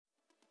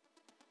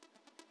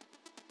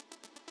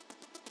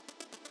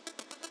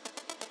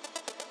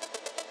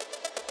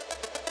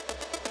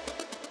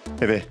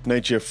Hey there,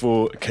 Nate here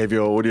for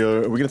KVR Audio.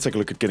 We're going to take a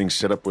look at getting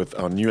set up with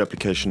our new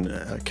application,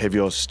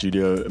 KVR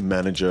Studio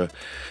Manager,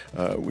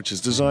 which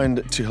is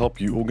designed to help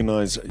you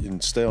organize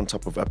and stay on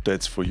top of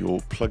updates for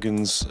your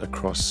plugins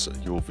across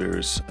your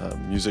various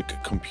music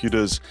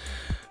computers.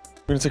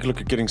 We're going to take a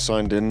look at getting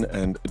signed in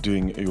and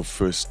doing your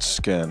first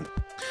scan.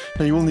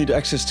 Now you will need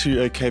access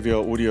to a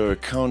KVR Audio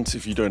account.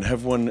 If you don't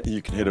have one,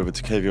 you can head over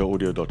to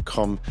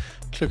kvraudio.com,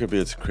 click over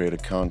here to create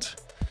account.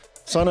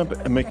 Sign up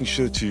and making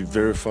sure to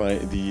verify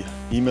the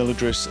email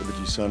address that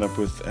you sign up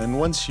with, and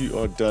once you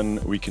are done,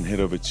 we can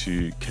head over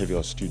to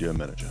KVR Studio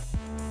Manager.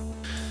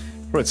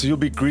 Right, so you'll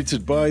be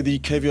greeted by the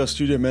KVR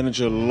Studio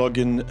Manager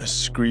login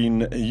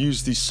screen.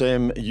 Use the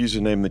same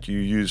username that you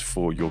use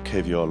for your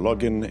KVR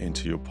login,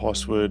 enter your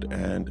password,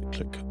 and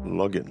click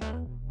login.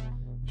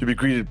 You'll be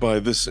greeted by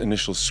this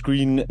initial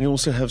screen. You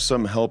also have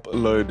some help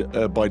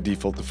load by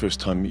default the first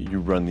time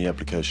you run the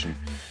application.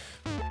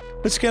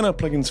 Let's scan our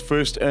plugins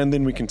first, and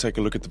then we can take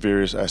a look at the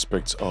various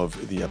aspects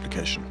of the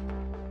application.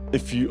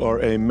 If you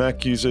are a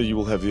Mac user, you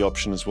will have the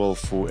option as well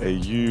for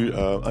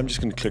AU. I'm just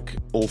going to click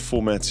all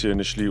formats here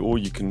initially, or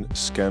you can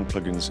scan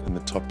plugins in the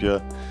top here.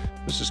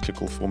 Let's just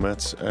click all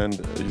formats, and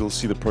you'll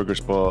see the progress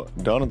bar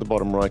down at the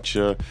bottom right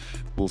here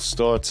will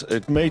start.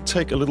 It may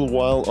take a little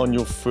while on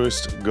your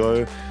first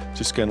go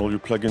to scan all your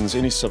plugins.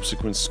 Any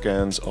subsequent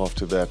scans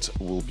after that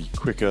will be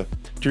quicker.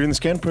 During the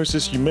scan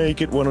process, you may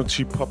get one or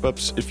two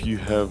pop-ups if you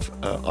have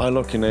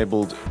iLock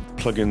enabled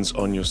plugins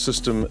on your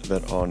system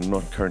that are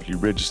not currently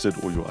registered,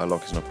 or your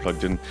iLock is not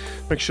plugged in.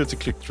 Make sure to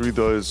click through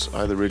those,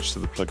 either register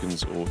the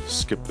plugins or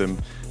skip them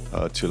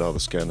to allow the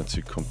scanner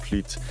to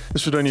complete.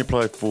 This would only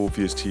apply for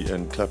VST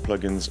and clap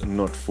plugins,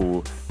 not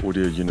for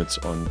audio units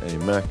on a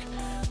Mac.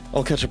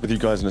 I'll catch up with you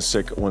guys in a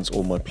sec once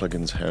all my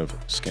plugins have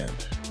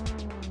scanned.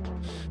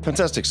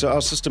 Fantastic, so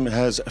our system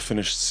has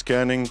finished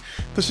scanning.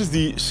 This is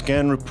the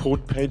scan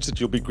report page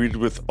that you'll be greeted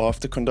with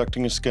after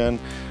conducting a scan.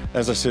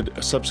 As I said,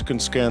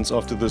 subsequent scans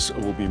after this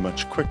will be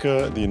much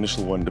quicker. The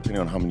initial one,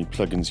 depending on how many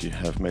plugins you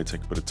have, may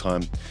take a bit of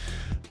time.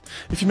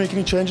 If you make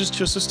any changes to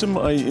your system,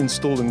 i.e.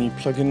 install a new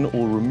plugin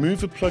or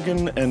remove a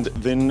plugin and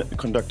then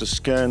conduct a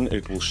scan,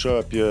 it will show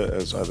up here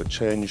as either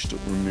changed,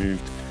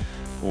 removed,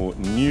 or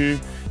new.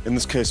 In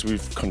this case,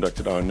 we've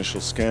conducted our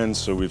initial scan,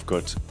 so we've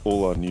got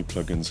all our new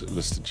plugins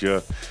listed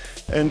here.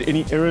 And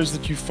any errors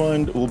that you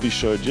find will be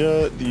showed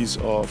here. These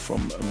are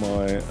from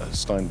my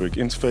Steinberg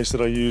interface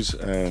that I use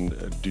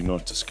and do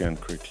not scan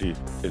correctly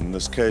in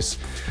this case.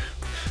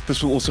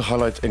 This will also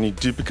highlight any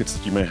duplicates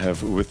that you may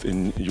have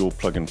within your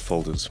plugin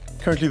folders.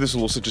 Currently, this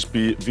will also just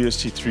be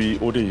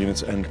VST3 audio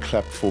units and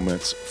clap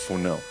formats for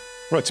now.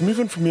 Right, to move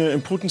on from here,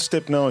 important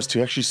step now is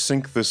to actually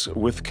sync this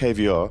with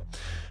KVR.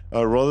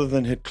 Rather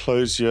than hit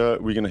close here,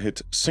 we're going to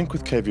hit sync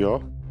with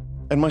KVR,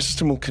 and my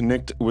system will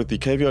connect with the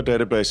KVR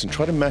database and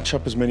try to match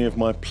up as many of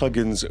my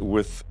plugins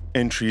with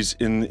entries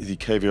in the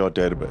KVR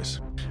database.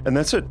 And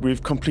that's it.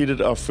 We've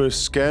completed our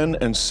first scan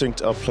and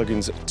synced our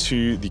plugins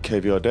to the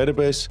KVR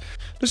database.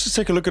 Let's just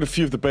take a look at a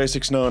few of the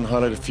basics now and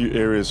highlight a few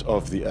areas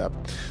of the app.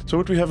 So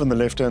what we have on the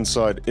left-hand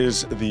side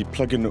is the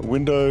plugin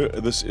window.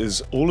 This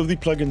is all of the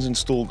plugins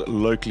installed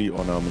locally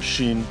on our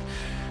machine.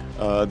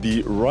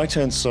 The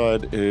right-hand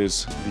side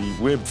is the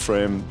web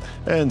frame,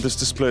 and this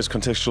displays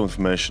contextual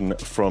information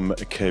from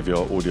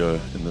KVR Audio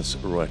in this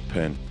right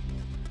pane.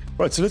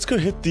 Right, so let's go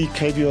hit the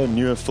KVR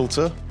Newer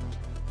filter.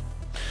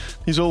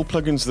 These are all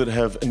plugins that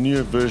have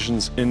newer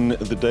versions in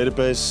the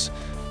database.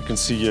 You can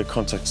see here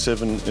Contact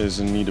 7 is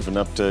in need of an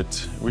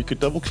update. We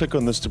could double-click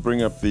on this to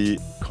bring up the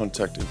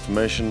contact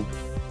information.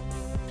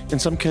 In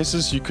some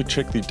cases, you could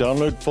check the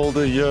download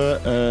folder here,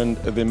 and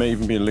there may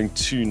even be a link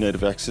to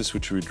native access,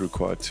 which we'd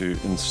require to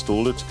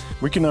install it.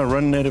 We can now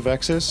run native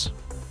access.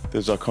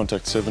 There's our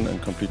Contact 7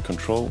 and Complete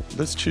Control.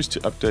 Let's choose to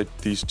update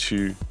these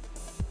two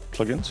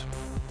plugins.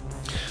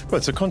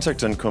 Right, so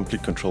Contact and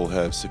Complete Control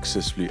have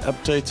successfully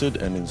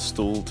updated and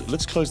installed.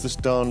 Let's close this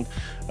down.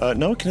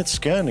 Now we can hit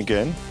scan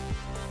again.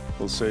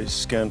 We'll say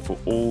scan for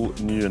all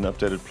new and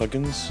updated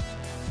plugins,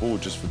 or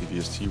just for the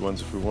VST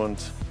ones if we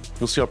want.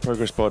 You'll see our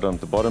progress bar down at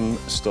the bottom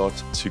start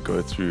to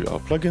go through our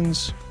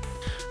plugins.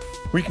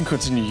 We can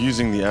continue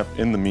using the app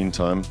in the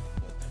meantime.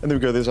 And there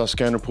we go, there's our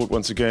scan report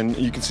once again.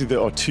 You can see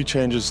there are two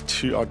changes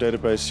to our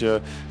database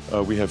here.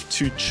 We have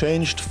two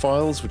changed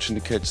files, which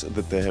indicates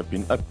that they have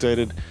been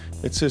updated.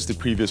 It says the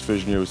previous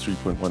version here was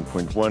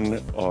 3.1.1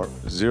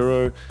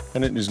 R0,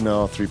 and it is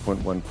now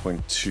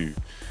 3.1.2.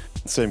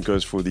 The same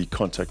goes for the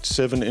Contact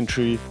 7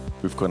 entry.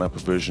 We've gone up a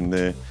version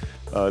there.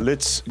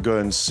 Let's go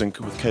and sync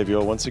with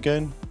KVR once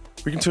again.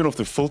 We can turn off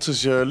the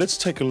filters here. Let's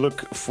take a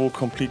look for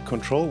Complete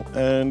Control,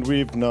 and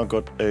we've now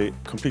got a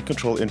Complete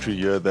Control entry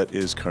here that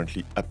is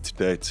currently up to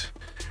date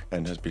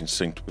and has been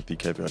synced with the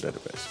KVR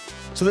database.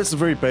 So that's the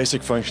very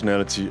basic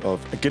functionality of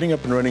getting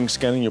up and running,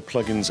 scanning your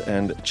plugins,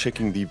 and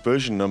checking the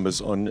version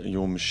numbers on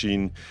your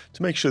machine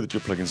to make sure that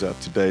your plugins are up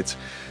to date.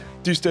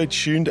 Do stay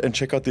tuned and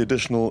check out the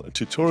additional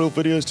tutorial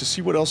videos to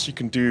see what else you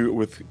can do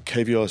with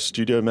KVR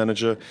Studio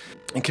Manager.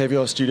 And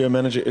KVR Studio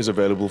Manager is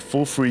available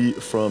for free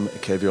from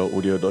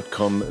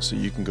kvraudio.com, so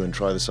you can go and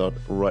try this out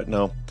right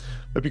now.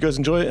 Hope you guys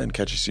enjoy and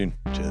catch you soon.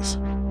 Cheers.